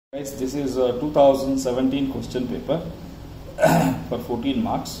Guys, this is a 2017 question paper for 14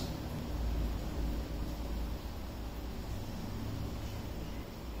 marks.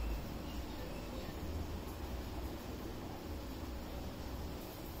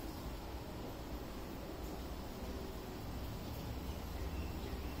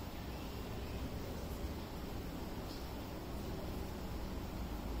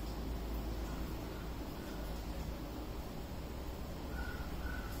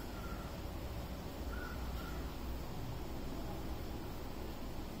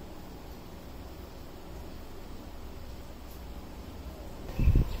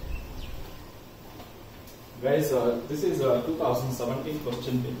 Guys, this is a 2017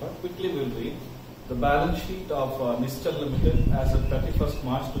 question paper. Quickly we'll read. The balance sheet of Mr. Limited as of 31st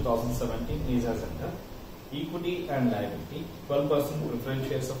March 2017 is as under: equity and liability, 12% preference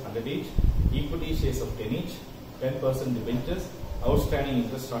shares of 100 each, equity shares of 10 each, 10% debentures, outstanding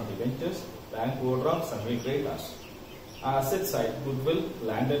interest on debentures, bank overdraft, survey creditors. Asset side: goodwill,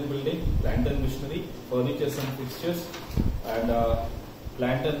 land and building, plant and machinery, furniture and fixtures, and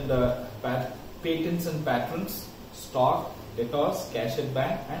plant and patents and patents, stock, debtors, cash at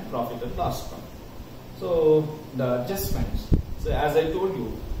bank, and profit and loss account. So the adjustments. So as I told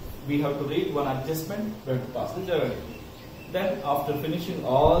you, we have to read one adjustment, we have to pass the journal entry. Then after finishing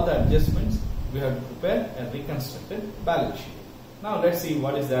all the adjustments, we have to prepare a reconstructed balance sheet. Now let's see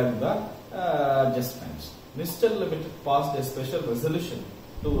what is there in the adjustments. Mr. Limited passed a special resolution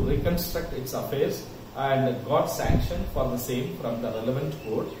to reconstruct its affairs and got sanction for the same from the relevant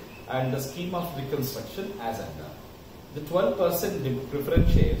court and the scheme of reconstruction as under. The 12%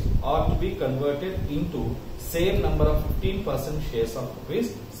 preference shares are to be converted into same number of 15% shares of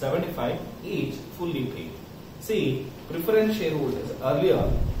rupees 75 each, fully paid. See, preference shareholders,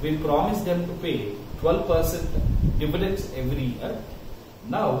 earlier we promised them to pay 12% dividends every year.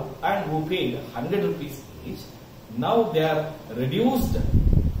 Now, and who paid 100 rupees each. Now they are reduced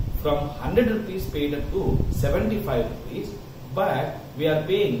from 100 rupees paid to 75 rupees, but we are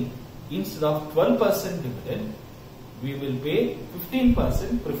paying, instead of 12% dividend, we will pay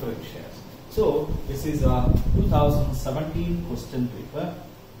 15% preference shares. So this is a 2017 question paper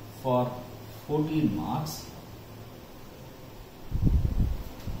for 14 marks.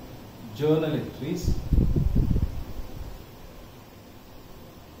 Journal entries.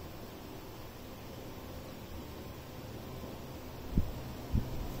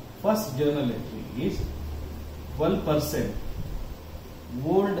 First journal entry is 12%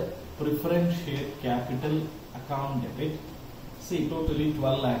 old preference share capital account debit. See, totally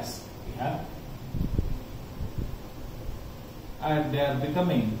 12 lakhs we have, and they are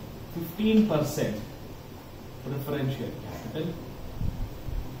becoming 15% preference share capital.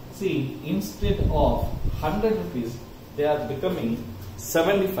 See, instead of 100 rupees, they are becoming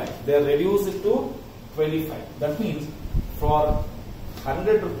 75. They are reduced to 25. That means for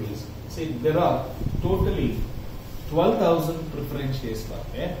 100 rupees, see, there are totally 12,000 preference shares per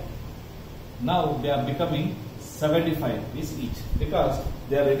pair. Now they are becoming 75 rupees each because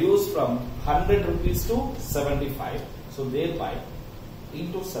they are reduced from 100 rupees to 75. So thereby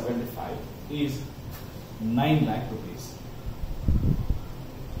into 75 is 9 lakh rupees.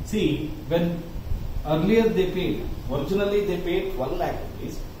 See, when earlier they paid, originally they paid 12 lakh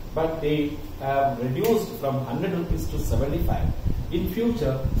rupees, but they have reduced from 100 rupees to 75. In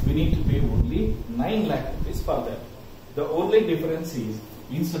future, we need to pay only 9 lakh rupees per them. The only difference is,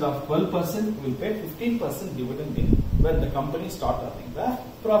 instead of 12%, we will pay 15% dividend in when the company start earning the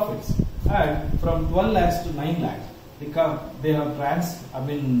profits. And from 12 lakhs to 9 lakhs, they have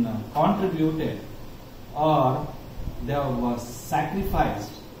contributed, or they have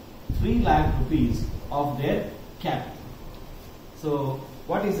sacrificed 3 lakh rupees of their capital. So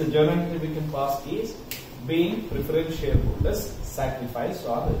what is the journal entry we can pass is, being preference shareholders sacrificed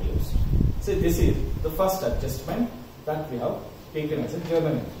or reduced. So this is the first adjustment that we have taken as a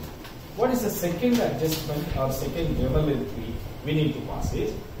journal entry. What is the second adjustment or second journal entry we need to pass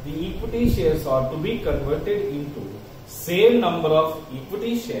is, the equity shares are to be converted into same number of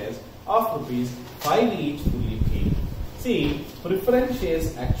equity shares of rupees 5 each, fully paid. See, preference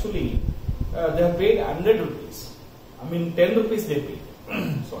shares actually they have paid 100 rupees. 10 rupees they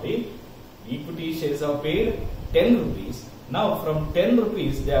paid. Sorry, equity shares are paid 10 rupees. Now from 10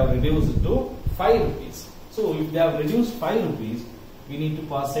 rupees they have reduced to 5 rupees. So if they have reduced 5 rupees, we need to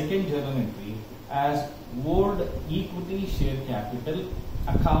pass second journal entry as old equity share capital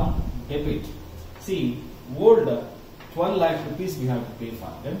account debit. See, old 12 lakh rupees we have to pay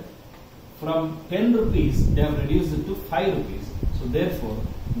for them. From 10 rupees they have reduced it to 5 rupees. So therefore,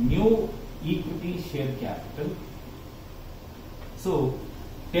 new equity share capital. So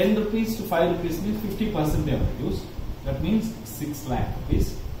 10 rupees to 5 rupees means 50% they have reduced. That means 6 lakh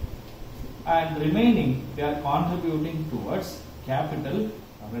rupees. And remaining they are contributing towards capital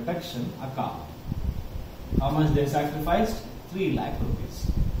reduction account. How much they sacrificed? 3 lakh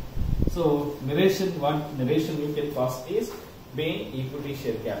rupees. So what narration you can pass is being equity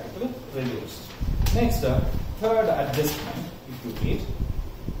share capital reduced. Next, third adjustment, if you read,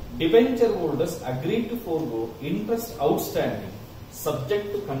 debenture holders agreed to forego interest outstanding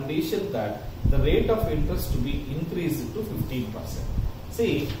subject to condition that the rate of interest to be increased to 15%.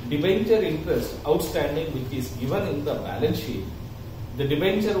 See, debenture interest outstanding which is given in the balance sheet, the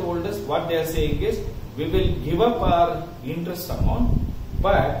debenture holders, what they are saying is, we will give up our interest amount,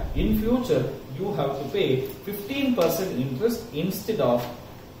 but in future you have to pay 15% interest instead of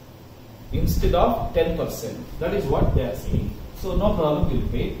 10%. That is what they are saying. So no problem, we will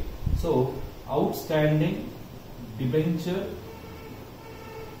pay. So outstanding debenture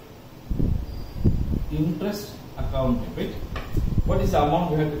interest account debit. What is the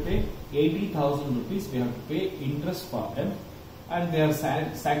amount we have to pay? 80,000 rupees we have to pay interest for them, and they are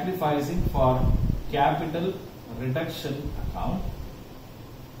sacrificing for capital reduction account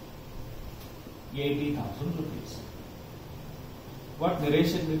 80,000 rupees. What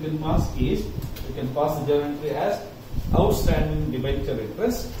narration we can pass is, we can pass the journal entry as outstanding debenture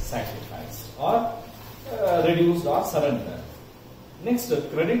interest sacrificed or reduced or surrendered. Next,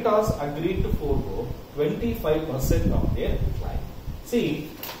 creditors agreed to forego 25% of their client. See,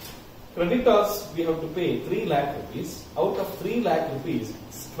 creditors we have to pay 3 lakh rupees. Out of 3 lakh rupees,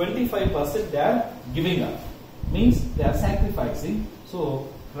 25% they are giving up. Means they are sacrificing. So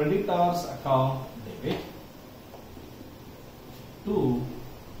creditors account debit to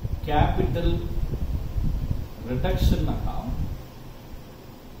capital reduction account.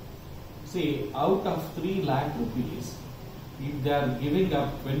 See, out of 3 lakh rupees, if they are giving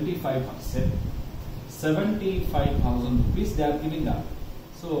up 25%, 75,000 rupees they are giving up.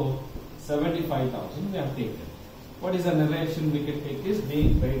 So 75,000 we have taken. What is the narration we can take is,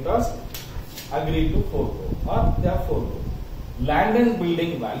 the creditors agreed to forego or they are forego. Land and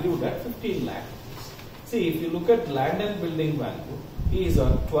building valued at 15 lakh rupees. See, if you look at land and building value is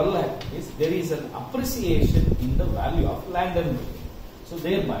 12 lakh rupees, there is an appreciation in the value of land and building. So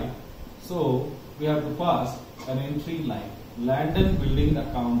thereby, so we have to pass an entry like land and building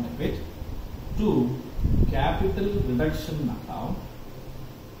account debit to capital reduction account.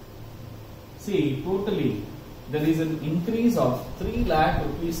 See, totally there is an increase of 3 lakh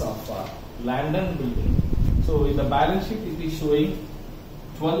rupees of land and building. So in the balance sheet it is showing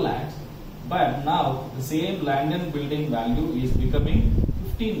 12 lakhs, but now the same land and building value is becoming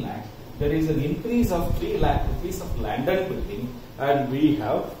 15 lakhs. There is an increase of 3 lakh rupees of land and building, and we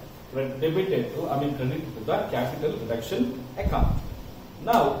have credited to the capital reduction account.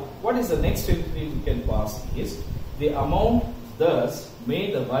 Now, what is the next entry we can pass is, the amount thus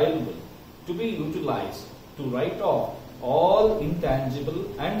made available to be utilized to write off all intangible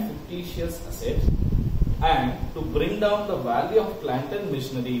and fictitious assets and to bring down the value of plant and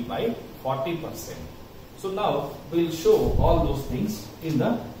machinery by 40%. So now we will show all those things in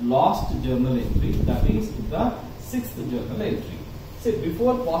the last journal entry, that is in the 6th journal entry. See,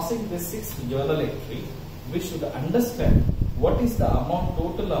 before passing the 6th journal entry, we should understand what is the amount,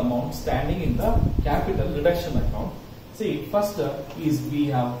 total amount standing in the capital reduction account. See, first is we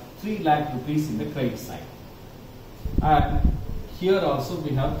have 3 lakh rupees in the credit side, and here also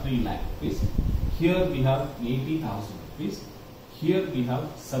we have 3 lakh rupees. Here we have 80,000 rupees. Here we have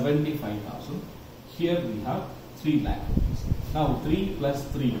 75,000. Here we have 3 lakh rupees. Now 3 plus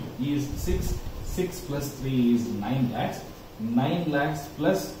 3 is 6. 6 plus 3 is 9 lakhs. 9 lakhs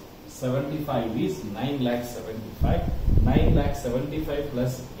plus 75 is 9 lakh 75. 9 lakh 75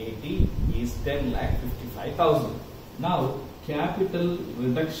 plus 80 is 10 lakh 55,000. Now capital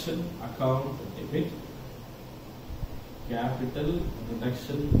reduction account debit. Capital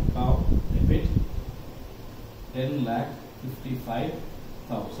reduction account debit 10 lakh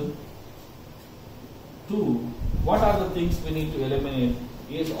 55,000. Two, what are the things we need to eliminate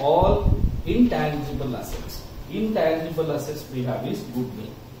is all intangible assets. Intangible assets we have is goodwill.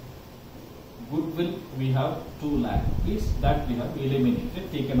 Goodwill we have 2 lakh rupees, that we have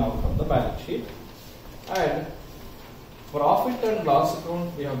eliminated, taken out from the balance sheet. And profit and loss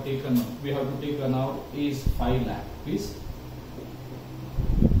account we have to take out is 5 lakh rupees.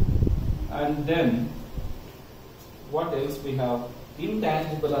 And then what else we have?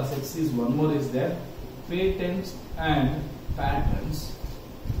 Intangible assets is one more is there, patents and patents,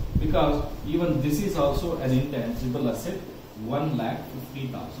 because even this is also an intangible asset,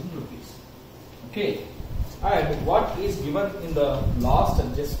 1,50,000 rupees. Okay. And what is given in the last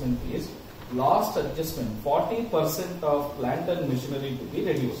adjustment is, last adjustment 40% of plant and machinery to be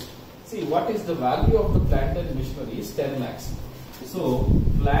reduced. See, what is the value of the plant and machinery is 10 lakhs. So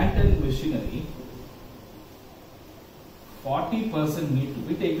plant and machinery 40% need to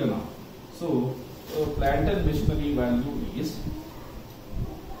be taken off. So plant and machinery value is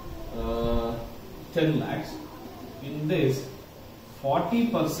 10 lakhs. In this,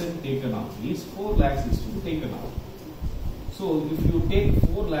 40% taken off is 4 lakhs is to be taken off. So if you take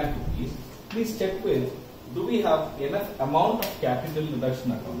 4 lakh rupees, please check with, do we have enough amount of capital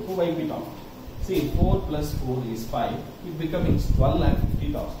reduction account to wipe it off? See, 4 plus 4 is 5, it becomes 12 lakh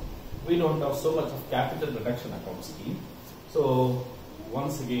 50,000. We don't have so much of capital reduction account scheme. So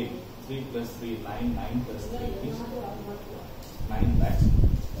once again, 3 plus 3, 9, 9 plus 3 is 9 lakhs,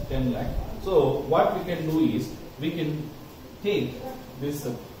 10 lakh. So what we can do is, we can take this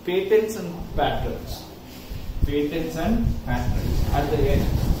patents and patrons at the end.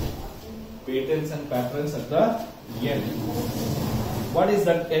 Patents and patrons at the end. What is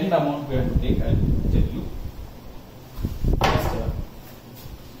that end amount we have to take? I will tell you.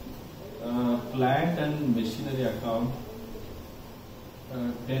 Plant and machinery account,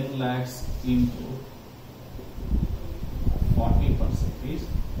 10 lakhs into 40% is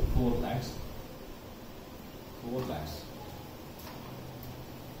 4 lakhs. 4 lakhs.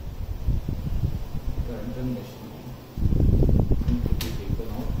 Plant and machinery need to be taken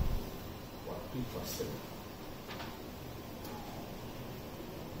out 40%.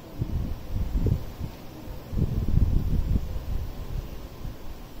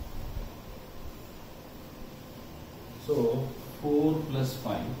 So 4 plus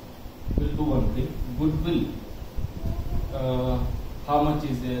 5. We'll do one thing. Goodwill. How much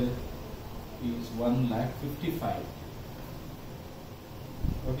is there? Is 1 lakh 55.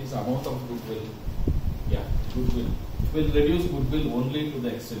 What is the amount of goodwill? Yeah, goodwill. We'll reduce goodwill only to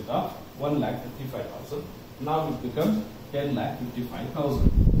the extent of 1 lakh 55,000. Now it becomes 10 lakh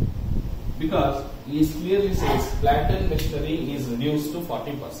 55,000. Because he clearly says plant and machinery is reduced to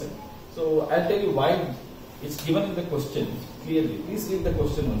 40%. So I'll tell you why it's given in the question clearly. Please read the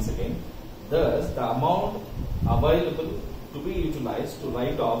question once again. Thus, the amount available to be utilized to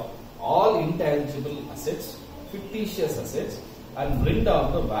write off all intangible assets, fictitious assets, and bring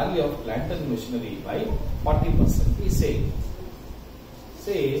down the value of plant and machinery by 40%. We say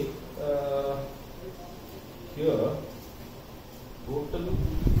here total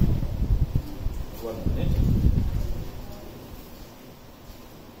 1 minute.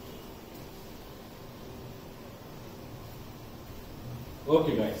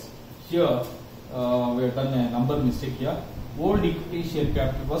 Okay guys, here we have done a number mistake here. Old equity share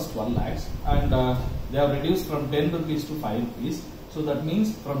capital was 12 lakhs and they have reduced from 10 rupees to 5 rupees. So that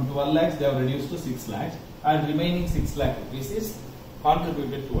means from 12 lakhs they have reduced to 6 lakhs and remaining 6 lakh rupees is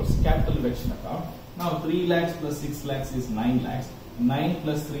contributed towards capital reduction account. Now 3 lakhs plus 6 lakhs is 9 lakhs. 9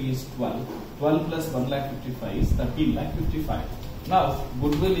 plus 3 is 12. 12 plus 1 lakh 55 is 13 lakh 55. Now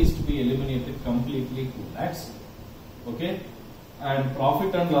goodwill is to be eliminated completely 2 lakhs. Okay. And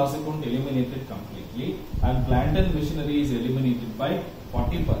profit and loss account eliminated completely, and plant and machinery is eliminated by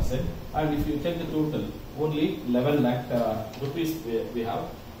 40%. And if you check the total, only 11 lakh rupees we have.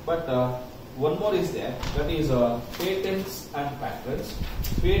 But one more is there, that is patents and patrons.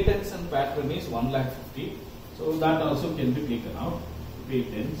 Patents and patron is 1 lakh 50. So that also can be taken out.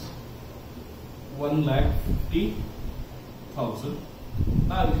 Patents 1 lakh 50,000.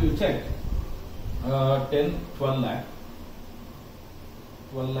 Now if you check 12 lakh.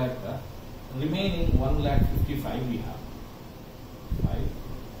 12 lakh, remaining 1 lakh 55 we have. 5, 10,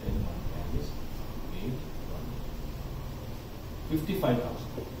 1 carries 8, 1,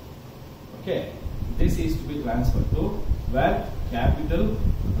 55,000. Okay, this is to be transferred to where? Capital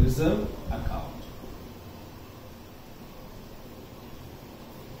reserve account.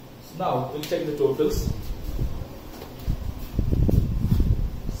 So now we'll check the totals.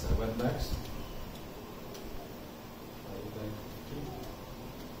 7 lakhs.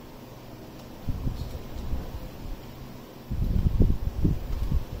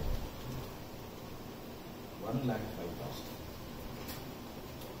 1 lakh 5,000.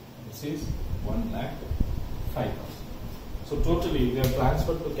 This is 1 lakh 5,000. So totally we have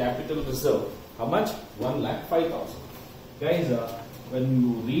transferred to capital reserve. How much? 1 lakh 5,000. Guys, when you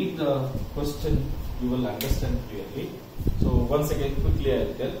read the question, you will understand clearly. So once again, quickly I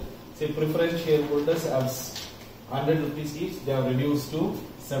will tell. Say preference shareholders have 100 rupees each. They have reduced to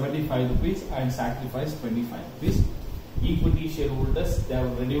 75 rupees and sacrificed 25 rupees. Equity shareholders, they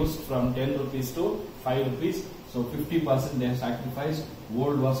have reduced from 10 rupees to 5 rupees. So 50% they have sacrificed.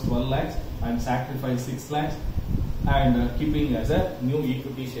 Old was 12 lakhs and sacrificed 6 lakhs and keeping as a new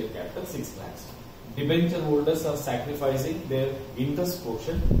equity share capital 6 lakhs. Debenture holders are sacrificing their interest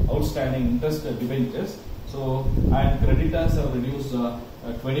portion, outstanding interest debentures. So, and creditors have reduced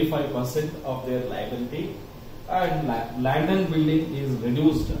 25% of their liability, and land and building is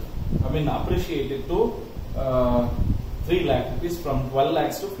reduced, appreciated to 3 lakh rupees from 12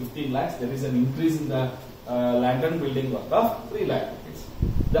 lakhs to 15 lakhs. There is an increase in the land and building worth of 3 lakh rupees.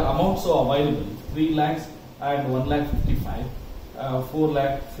 The amounts so available 3 lakhs and 1 lakh 55, 4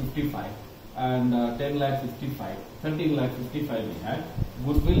 lakh 55 and 10 lakh 55, 13 lakh 55 we had.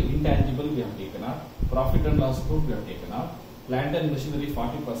 Goodwill intangible we have taken out. Profit and loss account we have taken out. Plant and machinery 40% we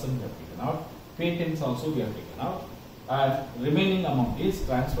have taken out. Patents also we have taken out. And remaining amount is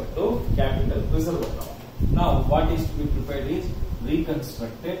transferred to capital reserve account. Now what is to be prepared is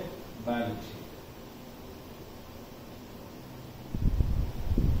reconstructed balance sheet.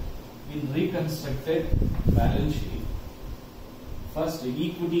 In reconstructed balance sheet, first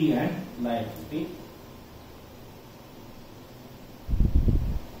equity and liability.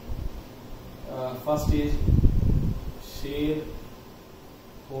 First is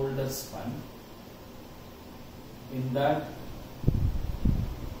shareholders fund. In that,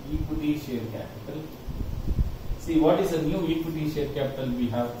 equity share capital. See, what is the new equity share capital we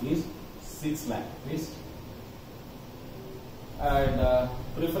have is 6 lakh rupees. And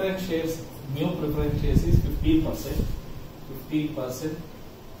preference shares, new preference shares is 15%. 15%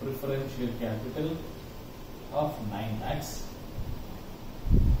 preference share capital of 9 lakhs.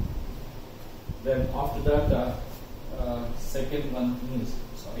 Then after that, second one is,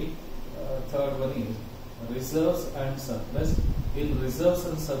 third one is reserves and surplus. In reserves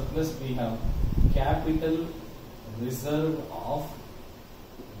and surplus, we have capital reserve of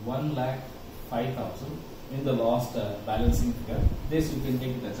 1,05,000 in the last balancing figure. This you can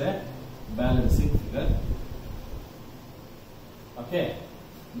take it as a balancing figure. Okay.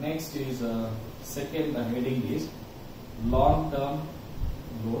 Next is second heading is long-term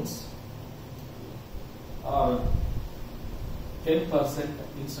loans, or 10%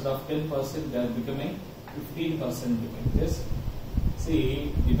 instead of 10% they are becoming 15% debentures.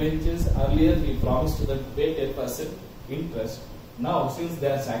 See, debentures earlier we promised to them pay 10% interest. Now since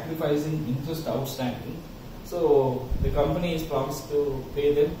they are sacrificing interest outstanding, so the company is promised to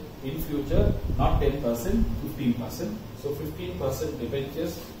pay them in future not 10%, 15%. So 15%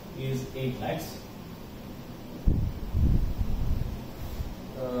 debentures is 8 lakhs.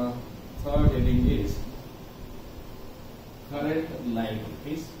 Third heading is current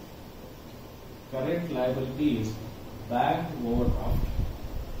liabilities. Current liability is bank overdraft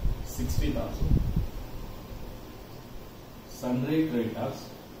 60,000, sundry creditors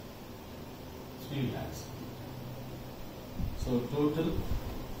 3 lakhs. So total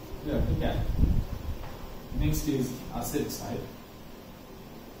we have to calculate. Next is asset side.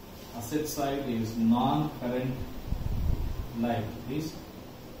 Asset side is non-current liabilities.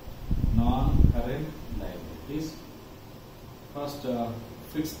 Non-current liabilities. First,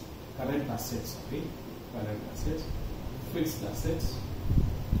 fixed current assets. Current assets. Fixed assets.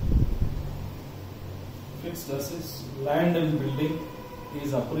 Fixed assets. Land and building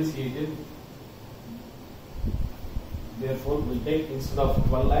is appreciated. Therefore, we'll take, instead of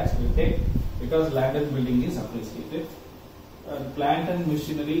 12 lakhs, we'll take, because land and building is appreciated. And plant and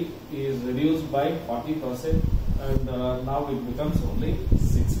machinery is reduced by 40%, and now it becomes only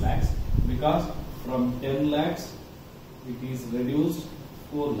 6 lakhs, because from 10 lakhs it is reduced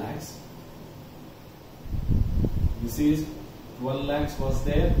 4 lakhs. This is 12 lakhs was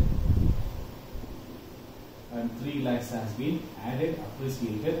there, and 3 lakhs has been added,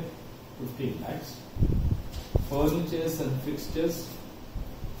 appreciated 15 lakhs. Furnitures and fixtures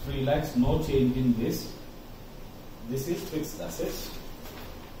 3 lakhs, no change in this. This is fixed assets.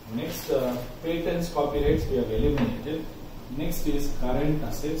 Next, patents, copyrights we have eliminated. Next is current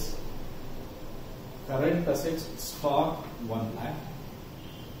assets. Current assets stock 1 lakh.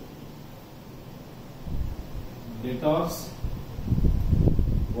 Debtors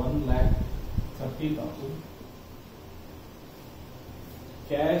 1,30,000.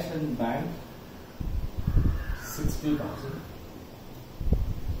 Cash and bank 60,000.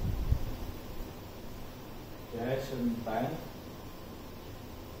 Cash and bank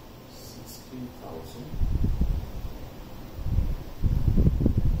 60,000.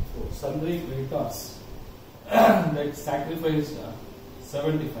 So sundry creditors that sacrificed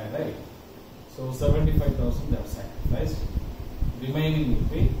 75, right? So 75,000 they have sacrificed. Remaining will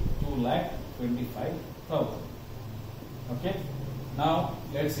be 2,25,000. Okay. Now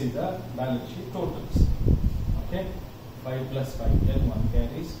let's see the balance sheet totals. Okay, 5 plus 5, 10, 1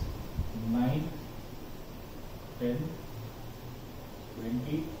 carries, 9, 10,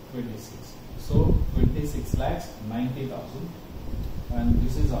 20, 26. So 26 lakhs 90,000, and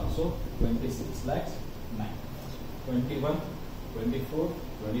this is also 26 lakhs 9. 21, 24,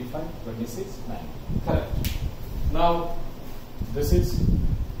 25, 26, 9. Correct. Now this is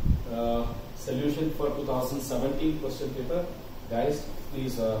solution for 2017 question paper. Guys,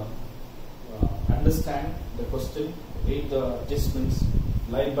 please understand the question, read the adjustments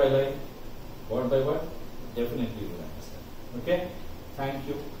line by line, word by word. Definitely you will understand. Okay, thank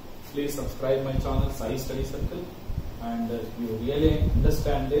you. Please subscribe my channel Sai Study Circle, and if you really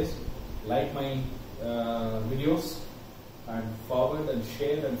understand this, like my videos and forward and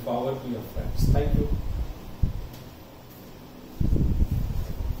share and forward to your friends. Thank you.